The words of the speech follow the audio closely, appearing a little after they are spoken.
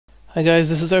Hi guys,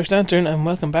 this is Lantern and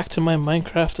welcome back to my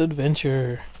Minecraft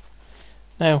adventure.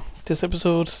 Now, this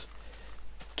episode,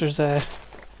 there's something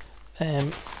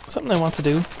I want to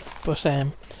do, but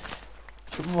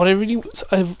what I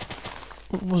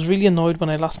was really annoyed when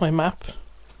I lost my map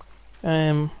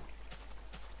back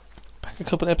a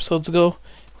couple episodes ago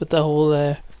with the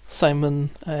whole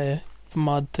Simon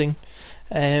mod thing,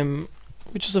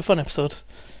 which was a fun episode,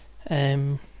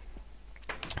 but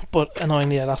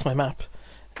annoyingly I lost my map.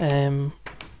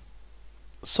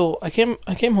 So I came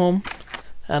home,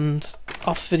 and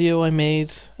off video I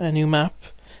made a new map,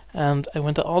 and I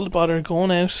went to all the bother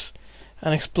going out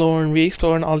and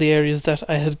re-exploring all the areas that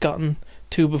I had gotten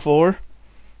to before.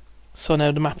 So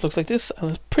now the map looks like this, and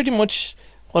it's pretty much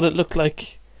what it looked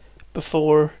like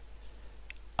before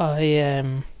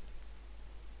I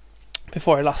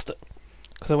lost it,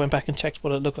 because I went back and checked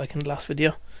what it looked like in the last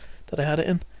video that I had it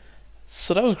in.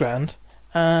 So that was grand.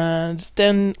 And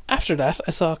then after that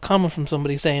I saw a comment from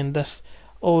somebody saying that,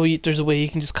 oh, there's a way you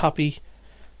can just copy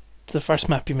the first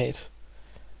map you made,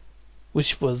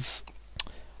 which was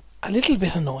a little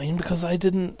bit annoying, because I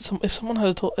didn't. If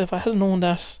I had known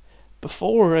that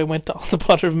before I went to all the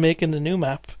bother of making the new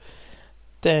map,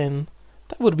 then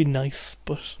that would have been nice.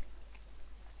 But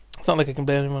it's not like I can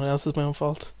blame anyone else. It's my own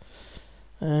fault.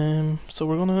 So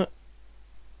we're gonna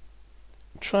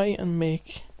try and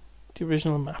make the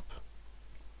original map.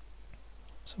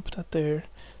 So put that there.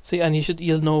 See, and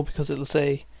you'll know, because it'll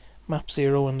say map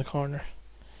 0 in the corner.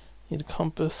 We need a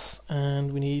compass,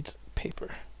 and we need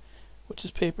paper. Which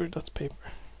is paper? That's paper.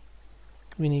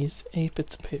 We need 8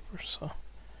 bits of paper. So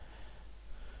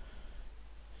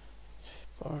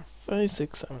 4, 5,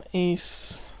 6, 7,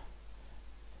 8.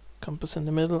 Compass in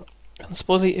the middle. And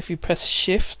supposedly if you press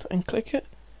shift and click it,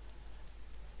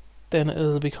 then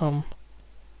it'll become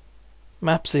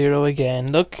map 0 again.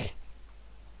 Look.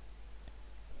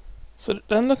 So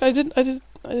then look, I did got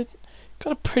it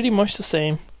pretty much the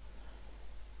same.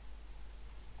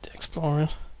 Exploring.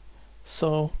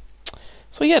 So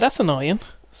yeah, that's annoying.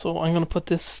 So I'm gonna put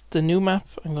the new map,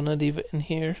 I'm gonna leave it in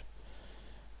here,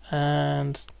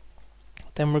 and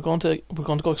then we're going to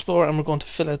go explore, and we're going to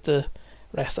fill out the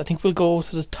rest. I think we'll go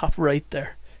to the top right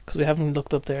there, because we haven't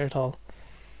looked up there at all.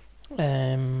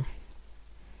 I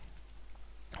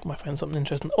might find something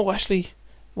interesting. Oh, actually,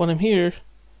 when I'm here,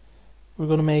 we're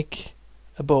going to make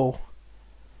a bow,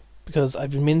 because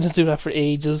I've been meaning to do that for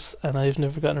ages and I've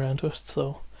never gotten around to it.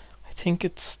 So I think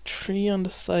it's 3 on the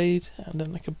side and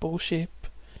then like a bow shape.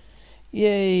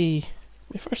 Yay!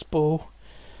 My first bow.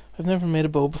 I've never made a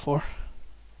bow before.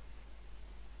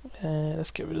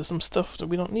 Let's get rid of some stuff that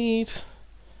we don't need.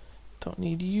 Don't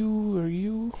need you or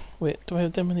you. Wait, do I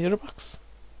have them in the other box?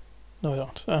 No, I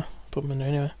don't. Put them in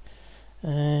there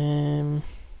anyway.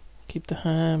 Keep the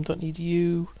ham. Don't need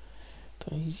you.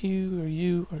 Don't need you or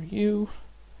you or you.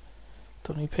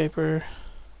 Don't need paper.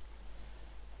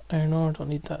 Iron ore, don't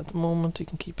need that at the moment. You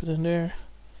can keep it in there.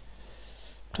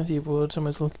 Plenty of wood, so I might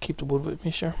as well keep the wood with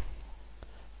me, sure.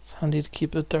 It's handy to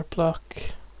keep a dirt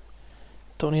block.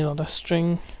 Don't need all that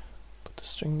string. Put the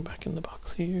string back in the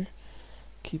box here.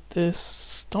 Keep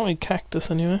this. Don't need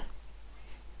cactus anyway,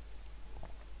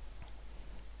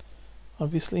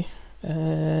 obviously.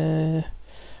 Or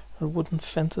wooden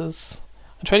fences.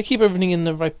 I try to keep everything in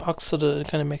the right box so that it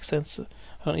kind of makes sense. I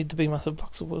don't need the big massive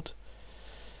blocks of wood.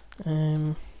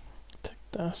 Take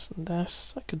that and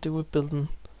that. I could do with building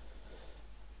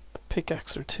a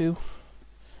pickaxe or 2.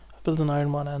 I'll build an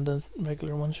iron one and a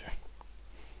regular one, sure.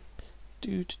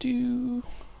 1,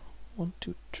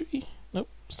 2, 3. Nope,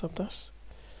 stop that.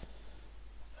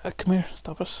 Come here,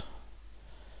 stop it.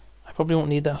 I probably won't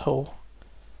need that hole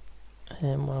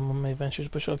when I'm on my adventures,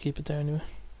 but I'll keep it there anyway.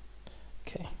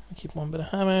 Okay, I keep one bit of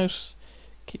ham out.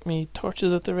 Keep me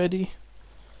torches at the ready.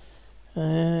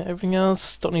 Everything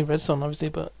else, don't need redstone obviously,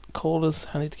 but coal is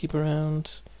handy to keep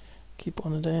around. Keep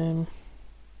one of them.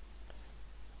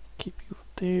 Keep you up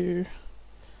there.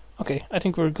 Okay, I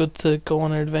think we're good to go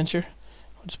on our adventure.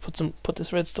 I'll just put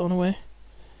this redstone away.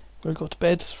 We'll go to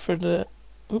bed for the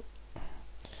go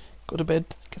to bed,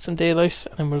 get some daylight,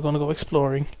 and then we're gonna go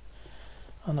exploring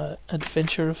on an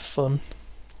adventure of fun.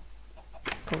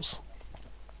 Goes.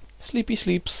 Sleepy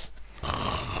sleeps.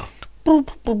 Oh,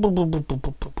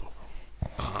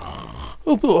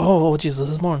 Jesus,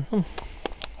 it's morning.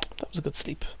 That was a good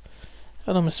sleep.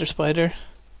 Hello, Mr. Spider.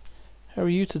 How are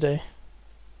you today?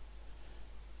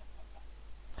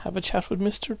 Have a chat with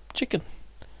Mr. Chicken.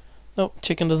 No,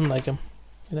 Chicken doesn't like him.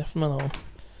 He left him alone.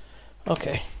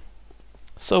 Okay.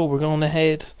 So we're going to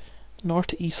head north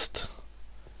to east.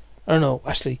 Or no,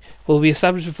 actually, well, we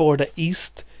established before that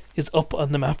east is up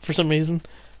on the map for some reason.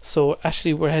 So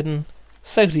actually we're heading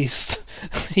southeast,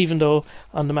 even though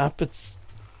on the map it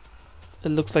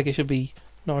looks like it should be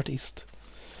northeast.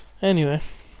 Anyway,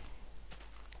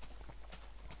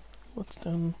 what's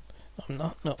down? I'm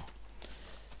not. No,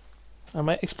 I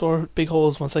might explore big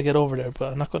holes once I get over there,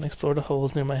 but I'm not going to explore the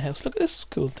holes near my house. Look at this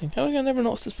cool thing. How have I never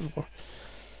noticed this before?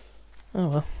 Oh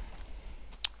well.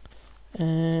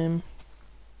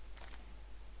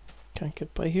 Can't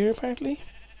get by here apparently.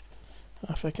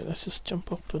 Oh, if I could, let's just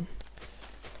jump up and.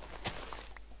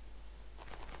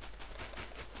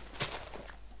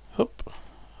 Hup,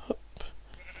 hup,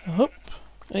 hup.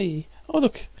 Hey. Oh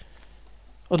look.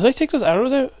 Oh, did I take those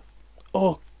arrows out?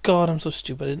 Oh God, I'm so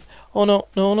stupid. Oh no,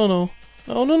 no, no, no.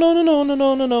 No, no, no, no, no, no,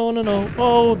 no, no, no, no, no.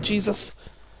 Oh, Jesus.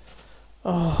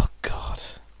 Oh, God.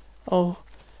 Oh.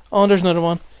 Oh, there's another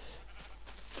one.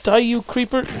 Die, you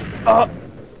creeper. Ah.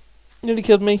 Nearly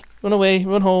killed me. Run away.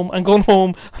 Run home. I'm going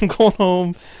home. I'm going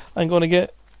home. I'm going to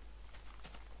get...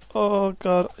 Oh,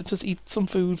 God. I just eat some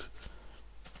food.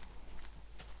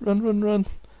 Run, run, run.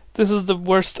 This is the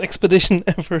worst expedition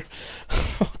ever.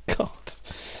 Oh, God.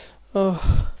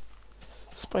 Oh.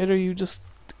 Spider, you just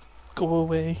go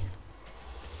away.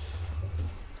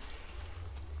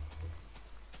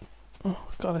 Oh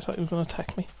God, I thought he was going to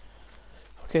attack me.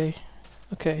 Okay,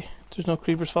 okay. There's no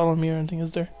creepers following me or anything,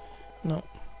 is there? No.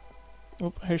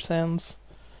 Oh, I hear sounds.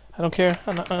 I don't care.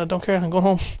 I don't care. I'm going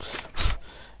home.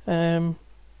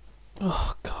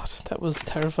 Oh God, that was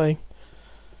terrifying.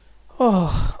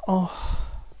 Oh, oh.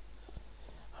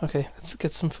 Okay, let's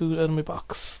get some food out of my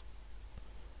box.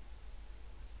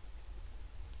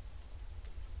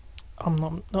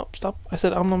 Nom. No, stop. I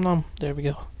said nom nom. There we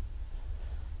go.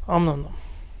 Nom nom.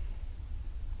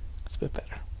 That's a bit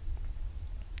better.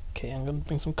 Okay, I'm going to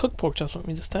bring some cooked pork chops with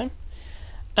me this time.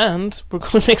 And we're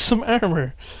going to make some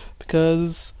armor.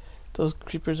 Because those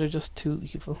creepers are just too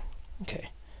evil. Okay.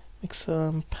 Make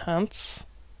some pants.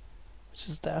 Which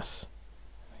is that.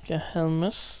 Make a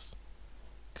helmet.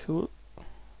 Cool.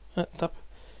 Top.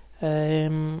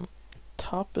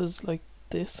 Top is like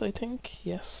this, I think.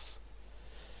 Yes.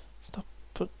 Stop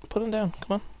putting down,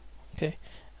 come on. Okay.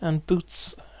 And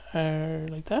boots are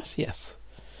like that? Yes.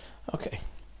 Okay.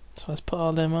 So let's put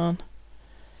all them on.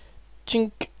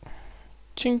 Chink.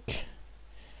 Chink.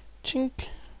 Chink.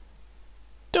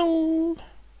 Down.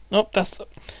 Nope, that's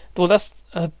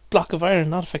a block of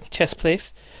iron, not a fucking chest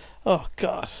plate. Oh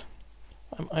God.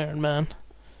 I'm Iron Man.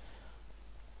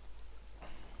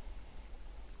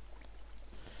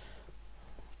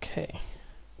 Okay.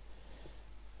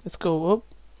 Let's go up.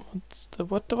 What's the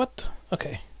what?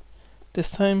 Okay. This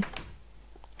time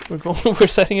we're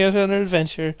setting out on an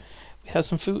adventure. We have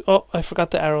some food. Oh, I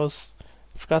forgot the arrows.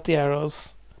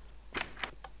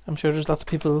 I'm sure there's lots of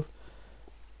people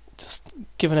just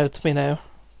giving out to me now,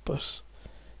 but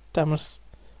damn it.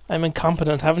 I'm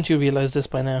incompetent. Haven't you realized this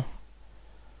by now?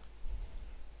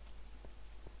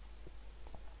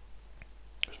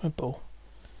 Where's my bow?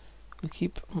 I'll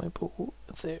keep my bow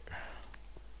there.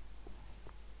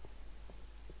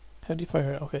 How do you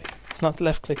fire it? Okay. It's not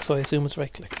left click, so I assume it's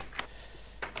right click.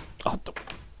 Oh,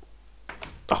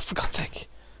 oh, for God's sake.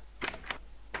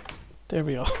 There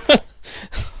we go.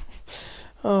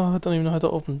 Oh, I don't even know how to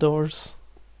open doors.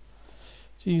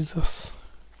 Jesus.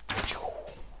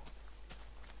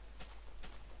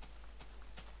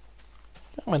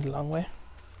 That went a long way.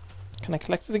 Can I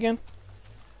collect it again?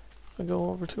 If I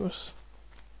go over to it?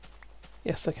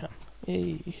 Yes, I can.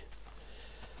 Yay.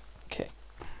 Okay.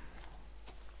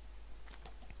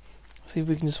 See if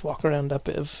we can just walk around that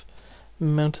bit of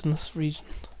mountainous region.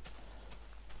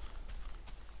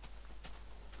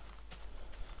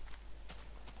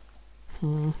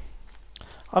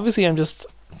 Obviously I'm just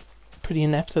pretty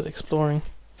inept at exploring.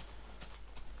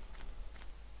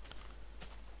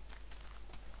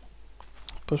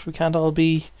 But we can't all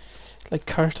be like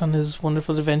Kurt on his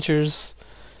wonderful adventures.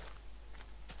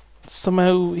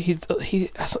 Somehow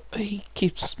he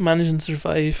keeps managing to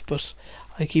survive, but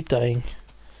I keep dying.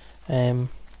 For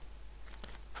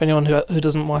anyone who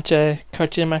doesn't watch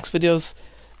Kurt J Max videos,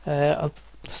 I'll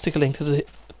stick a link to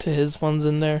his ones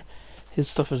in there. His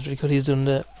stuff is really good. He's doing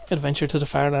the adventure to the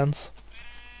Farlands,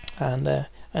 and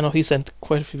I know he sent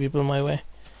quite a few people my way.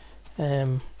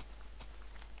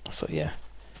 So yeah,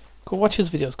 go watch his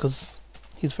videos because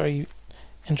he's very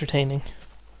entertaining.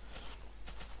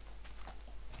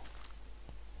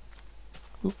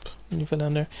 Oop, you fell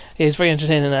down there. Yeah, he's very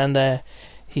entertaining, and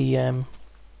he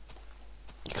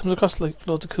comes across like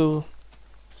loads of cool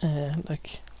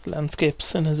like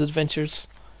landscapes in his adventures.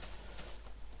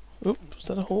 Oop, is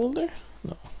that a hole there?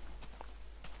 No.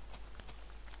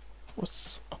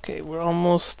 Okay, we're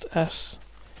almost at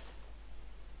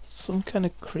some kind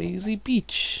of crazy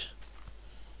beach.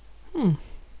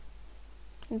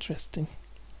 Interesting.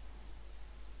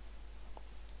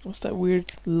 What's that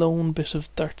weird lone bit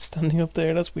of dirt standing up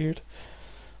there? That's weird.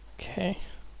 Okay.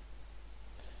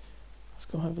 Let's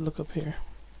go have a look up here.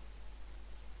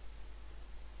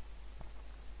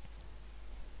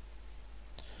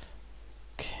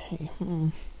 Okay.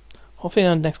 Hopefully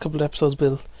in the next couple of episodes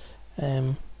we'll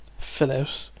fill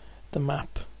out the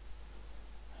map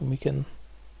and we can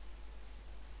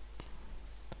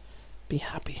be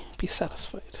happy, be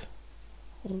satisfied.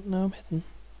 Oh, no, I'm hidden.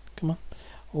 Come on.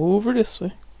 Over this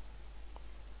way.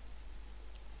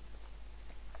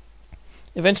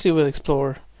 Eventually we'll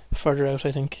explore further out,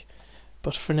 I think.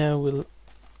 But for now we'll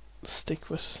stick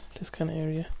with this kind of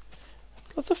area.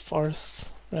 Lots of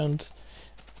forests around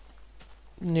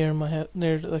near my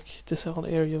near like this whole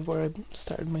area of where I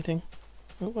started my thing.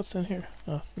 Oh, what's down here?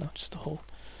 Oh, no, just a hole.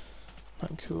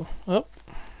 Not cool. Oh.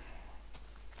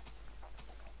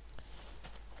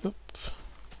 Oop.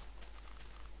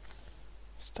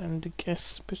 Starting to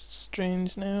get a bit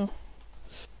strange now.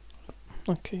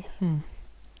 Okay,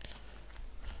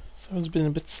 So it's been a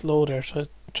bit slow there, so I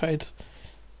tried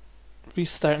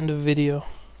restarting the video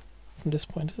from this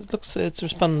point. It looks, it's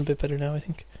responding a bit better now, I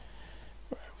think.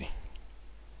 Where are we?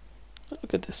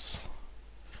 Look at this.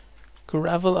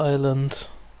 Gravel Island.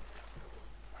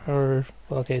 Or,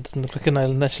 well, okay, it doesn't look like an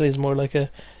island, actually it's more like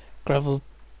a gravel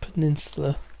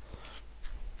peninsula.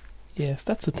 Yes,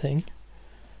 that's a thing.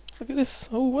 Look at this.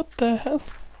 Oh, what the hell?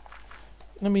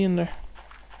 Let me in there.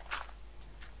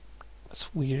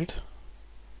 That's weird.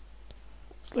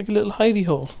 It's like a little hidey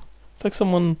hole. It's like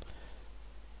someone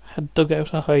had dug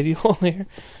out a hidey hole here.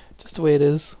 Just the way it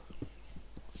is.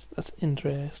 That's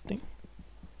interesting.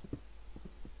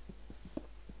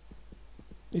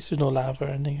 At least there's no lava or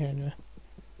anything here anyway.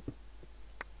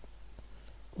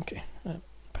 Okay,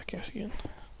 back out again.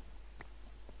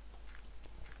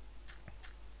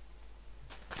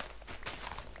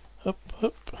 Up,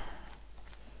 up.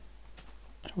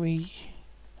 We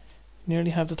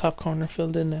nearly have the top corner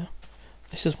filled in now.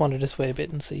 Let's just wander this way a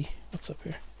bit and see what's up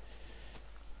here.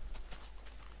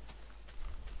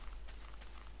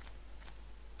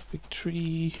 Big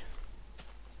tree.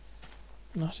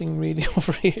 Nothing really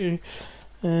over here.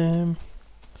 Some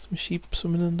sheep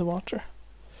swimming in the water.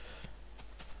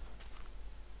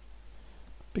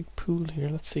 Big pool here.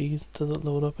 Let's see, does it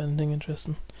load up anything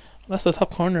interesting? Well, that's the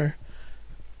top corner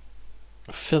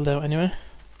filled out anyway.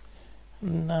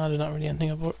 No, there's not really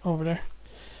anything up over there.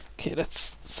 Okay,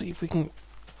 let's see if we can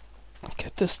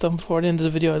get this done before the end of the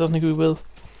video. I don't think we will,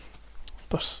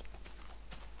 but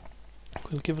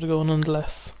we'll give it a go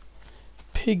nonetheless.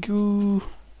 Pigoo,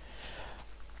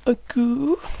 a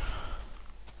goo.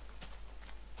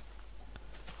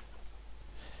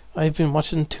 I've been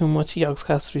watching too much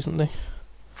Yogscast recently.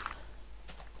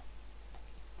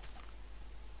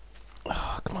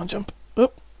 Oh, come on, jump.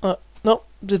 Oh, no,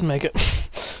 didn't make it.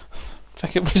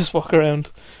 Fuck it, we just walk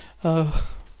around.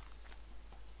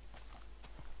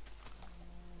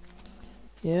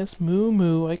 Yes, moo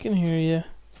moo, I can hear you.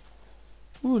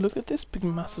 Ooh, look at this big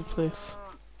massive place.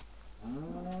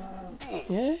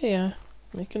 Yeah,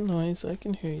 making noise, I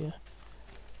can hear you.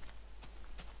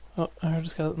 Oh, I heard a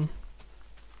skeleton.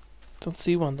 Don't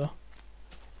see one though.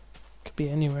 Could be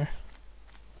anywhere.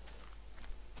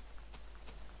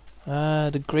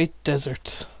 Ah, the Great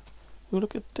Desert. Ooh,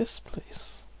 look at this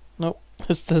place. Nope,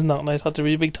 this does not. I thought there would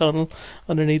be a big tunnel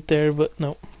underneath there, but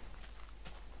no.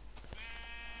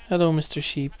 Hello, Mr.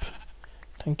 Sheep.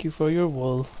 Thank you for your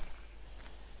wool.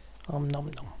 Nom nom.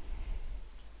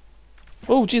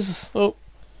 Oh, Jesus! Oh!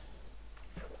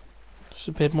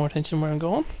 Should have paid more attention where I'm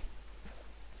going.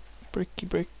 Bricky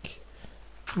brick.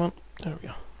 Come on. There we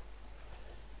go.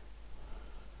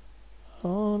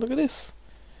 Oh, look at this.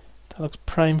 That looks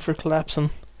prime for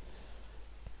collapsing.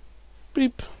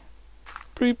 Breep.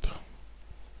 Breep.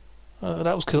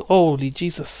 That was cool. Holy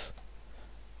Jesus.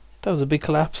 That was a big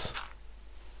collapse.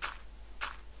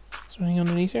 Is there anything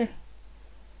underneath here?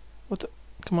 What the?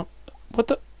 Come on. What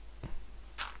the?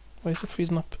 Why is it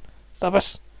freezing up? Stop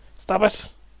it! Stop it!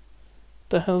 What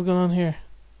the hell's going on here?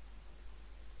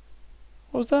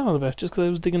 What was that all about? Just because I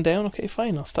was digging down? Okay,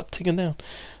 fine, I'll stop digging down.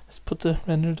 Let's put the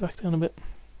render back down a bit.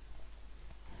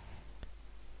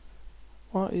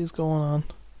 What is going on?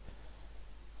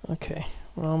 Okay,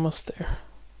 we're almost there.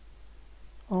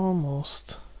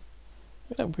 Almost.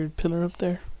 Look at that weird pillar up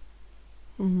there.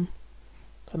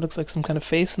 That looks like some kind of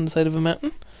face on the side of a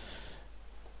mountain.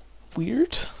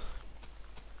 Weird.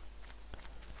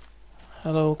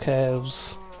 Hello,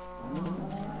 cows.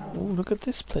 Oh, look at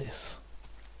this place.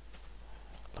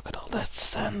 Look at all that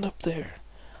sand up there.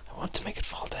 I want to make it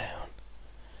fall down.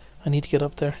 I need to get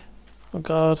up there. Oh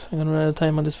god, I'm gonna run out of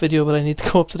time on this video, but I need to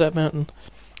go up to that mountain.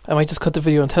 I might just cut the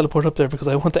video and teleport up there because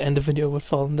I want to end the video with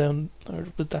falling down, or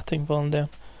with that thing falling down.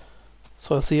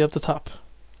 So I'll see you up the top.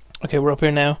 Okay, we're up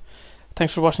here now.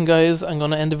 Thanks for watching, guys. I'm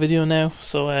gonna end the video now.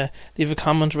 So leave a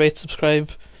comment, rate,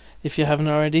 subscribe if you haven't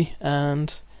already,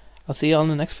 and I'll see you all in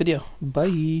the next video.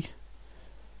 Bye.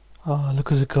 Oh,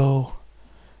 look at it go.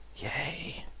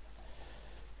 Yay.